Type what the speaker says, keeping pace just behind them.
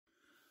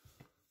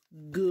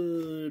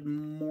Good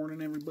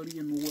morning, everybody,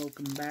 and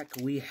welcome back.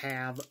 We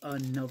have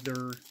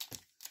another,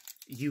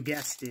 you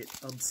guessed it,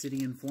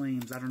 Obsidian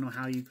Flames. I don't know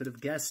how you could have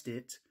guessed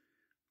it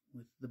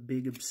with the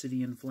big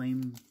Obsidian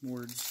Flame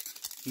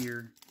words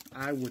here.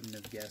 I wouldn't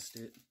have guessed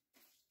it.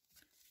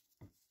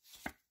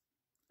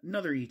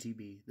 Another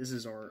ETB. This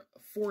is our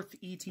fourth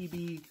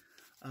ETB.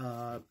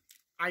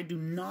 I do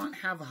not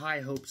have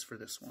high hopes for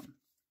this one.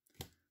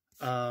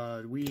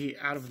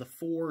 Out of the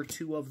four,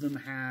 two of them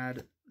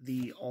had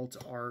the alt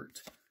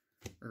art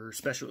or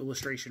special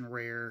illustration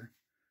rare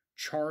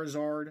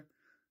Charizard,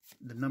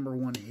 the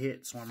 #1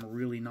 hit, so I'm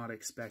really not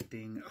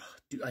expecting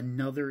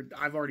another.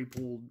 I've already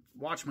pulled,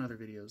 watch my other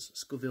videos,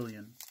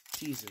 Scovillian,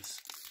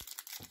 Jesus.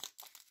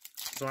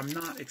 So I'm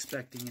not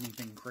expecting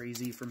anything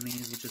crazy from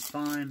these, which is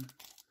fine.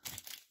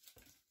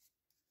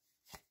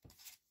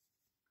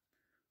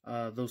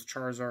 Those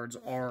Charizards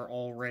are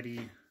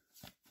already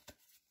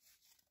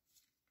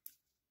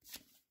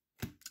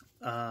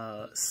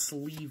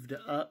sleeved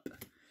up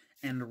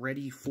and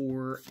ready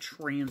for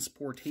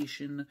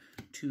transportation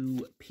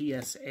to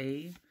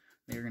PSA.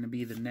 They're going to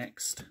be the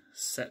next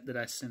set that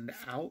I send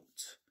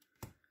out.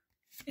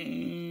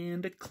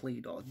 And a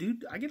Claydol.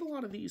 Dude, I get a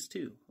lot of these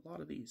too. A lot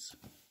of these.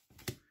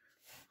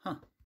 Huh.